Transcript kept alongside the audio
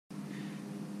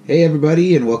Hey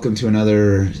everybody, and welcome to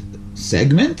another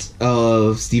segment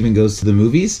of Steven Goes to the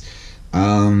Movies.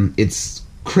 It's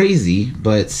crazy,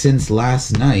 but since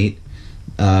last night,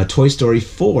 Toy Story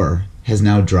 4 has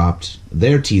now dropped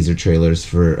their teaser trailers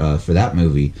for that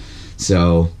movie.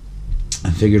 So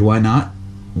I figured, why not?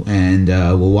 And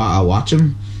I'll watch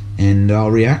them and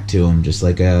I'll react to them, just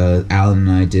like Alan and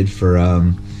I did for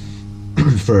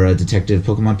Detective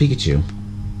Pokemon Pikachu.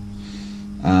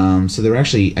 So there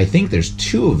actually, I think there's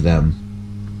 2 of them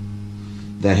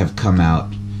that have come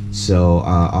out. So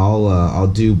I'll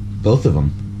do both of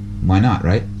them. Why not,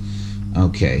 right?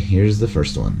 Okay, here's the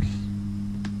first one.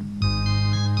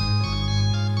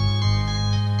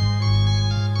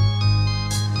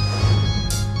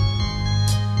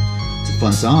 It's a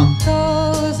fun song.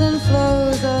 Flows and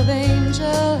flows of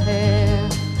angel hair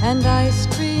and ice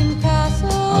cream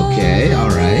castles. Okay, all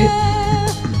right.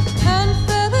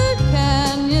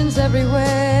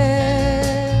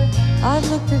 Everywhere I've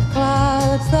looked at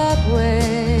clouds that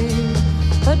way,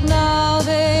 but now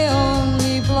they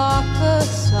only block the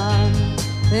sun.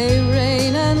 They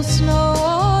rain and snow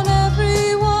on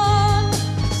everyone.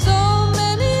 So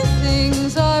many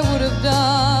things I would have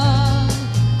done,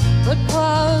 but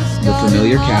clouds The got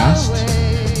familiar in my cast, way.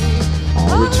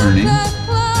 all returning.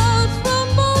 Clouds from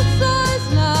both sides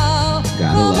now.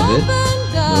 Gotta love it.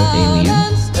 Little alien.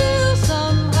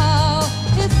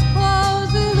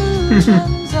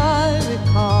 I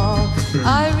recall,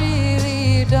 I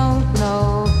really don't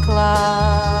know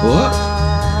clouds. What?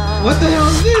 What the hell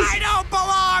is this? I don't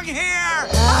belong here!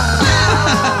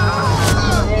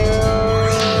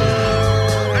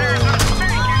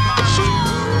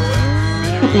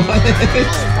 What? The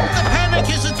panic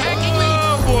is attacking me!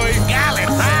 Oh boy! Golly,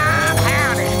 I'm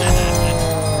pounding!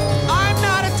 I'm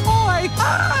not a toy!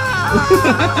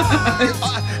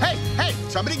 Hey,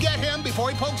 somebody get him before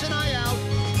he pokes an eye out!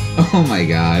 Oh my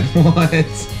god,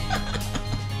 what?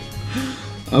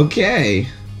 Okay.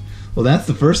 Well, that's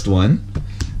the first one.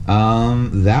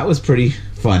 That was pretty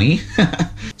funny.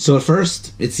 So at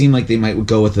first, it seemed like they might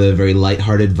go with a very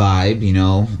lighthearted vibe, you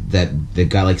know, that they've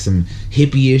got like some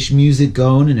hippie-ish music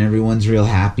going and everyone's real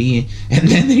happy. And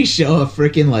then they show a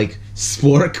freaking like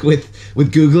spork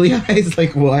with googly eyes.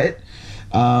 Like, what?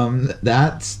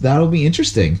 That'll be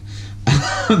interesting.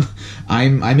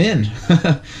 I'm in.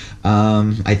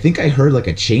 I think I heard like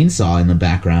a chainsaw in the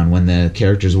background when the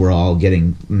characters were all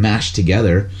getting mashed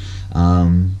together. I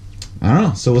don't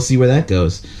know, so we'll see where that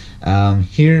goes.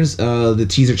 Here's the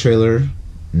teaser trailer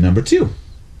number 2.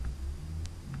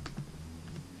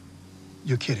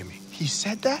 You're kidding me. He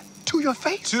said that to your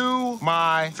face? To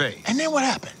my face. And then what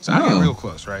happened? So I get real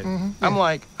close, right? Mm-hmm. I'm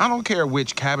like, I don't care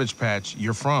which Cabbage Patch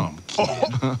you're from, kid.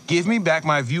 Give me back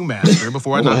my Viewmaster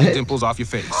before I knock the dimples off your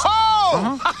face.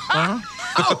 Oh!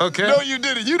 Okay. No, you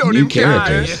didn't. You don't New even care.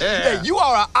 characters. Hey, you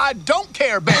are a I don't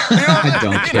care bear. You know what I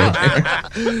don't care.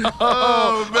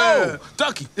 Oh, man. Oh,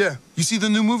 Ducky. Yeah. You see the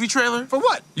new movie trailer? For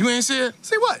what? You ain't see it?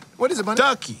 See what? What is it, buddy?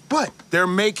 Ducky. What? They're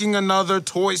making another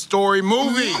Toy Story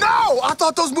movie. No! I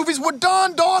thought those movies were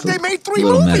done, dog. They made 3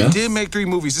 Little movies. meta. They did make 3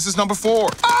 movies. This is number 4.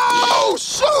 Oh,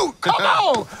 shoot! Come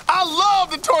on! I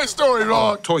love the Toy Story,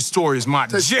 dog. Toy Story is my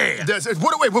jam.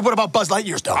 What about Buzz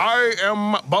Lightyear's, dog? I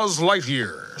am Buzz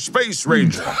Lightyear, Space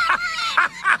Ranger.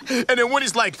 And then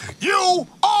Woody's like, you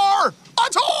are a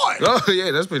toy! Oh,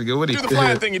 yeah, that's pretty good. What do Do the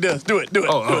flying thing he does. Do it.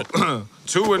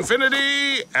 To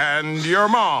infinity and your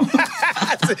mom.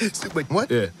 Wait, what?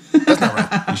 Yeah. That's not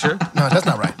right. You sure? No, that's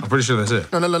not right. I'm pretty sure that's it.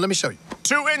 No, let me show you.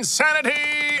 To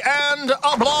insanity and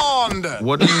a blonde.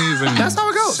 What are you even That's how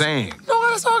it goes. saying? No,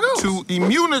 that's how it goes. To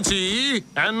immunity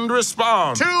and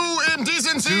respond. To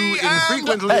indecency To and...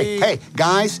 infrequently. Hey,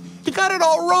 guys, you got it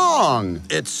all wrong.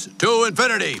 It's to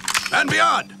infinity and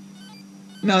beyond.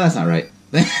 No, that's not right.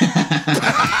 That's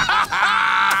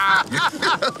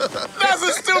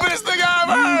the stupidest thing I've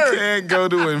ever heard. Can't go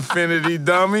to infinity,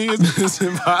 dummy. It's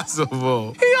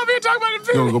impossible. He up here talking about You're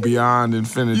infinity. gonna go beyond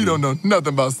infinity. You don't know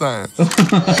nothing about science. You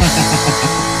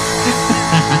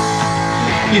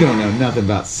don't know nothing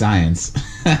about science.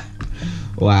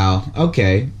 Wow.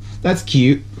 Okay. That's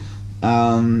cute.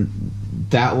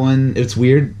 That one, it's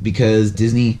weird because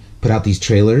Disney put out these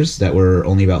trailers that were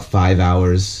only about 5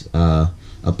 hours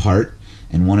apart,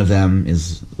 and one of them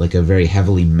is like a very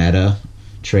heavily meta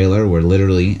trailer where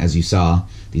literally, as you saw,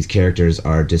 these characters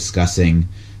are discussing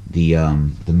the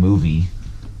movie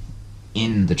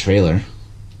in the trailer.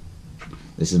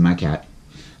 This is my cat.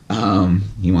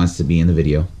 He wants to be in the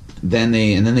video. Then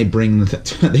they bring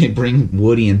they bring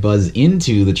Woody and Buzz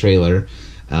into the trailer.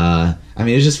 I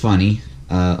mean, it's just funny.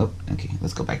 Okay,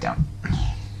 let's go back down.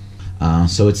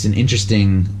 So it's an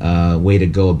interesting way to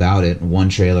go about it. One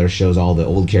trailer shows all the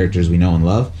old characters we know and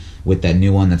love, with that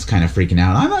new one that's kind of freaking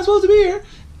out. I'm not supposed to be here.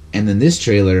 And then this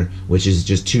trailer, which is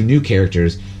just two new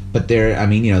characters, but they're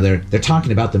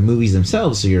talking about the movies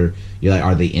themselves. So you're like,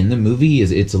 are they in the movie?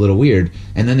 It's a little weird.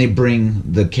 And then they bring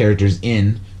the characters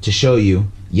in to show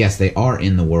you, yes, they are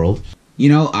in the world. You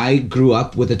know, I grew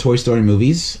up with the Toy Story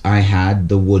movies. I had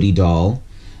the Woody doll.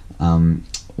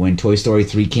 When Toy Story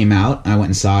 3 came out, I went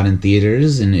and saw it in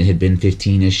theaters, and it had been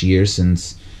 15-ish years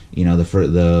since, you know,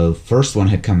 the first one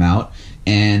had come out.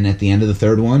 And at the end of the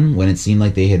third one, when it seemed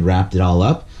like they had wrapped it all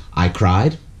up, I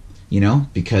cried, you know,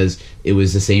 because it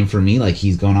was the same for me. Like,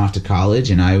 he's going off to college,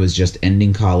 and I was just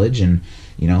ending college, and,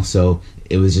 you know, so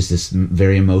it was just this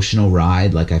very emotional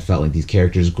ride. Like, I felt like these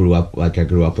characters grew up like I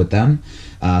grew up with them.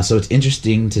 So it's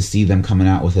interesting to see them coming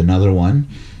out with another one.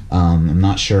 I'm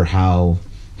not sure how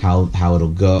it'll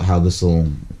go, how this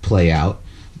will play out,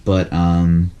 but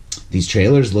these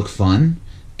trailers look fun,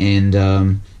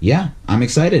 and yeah, I'm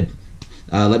excited.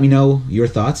 Let me know your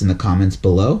thoughts in the comments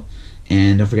below,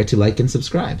 and don't forget to like and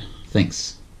subscribe.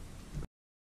 Thanks.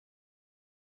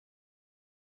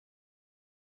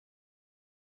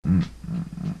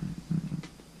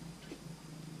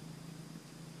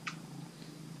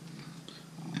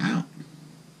 Ow.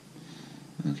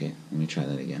 Okay, let me try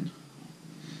that again.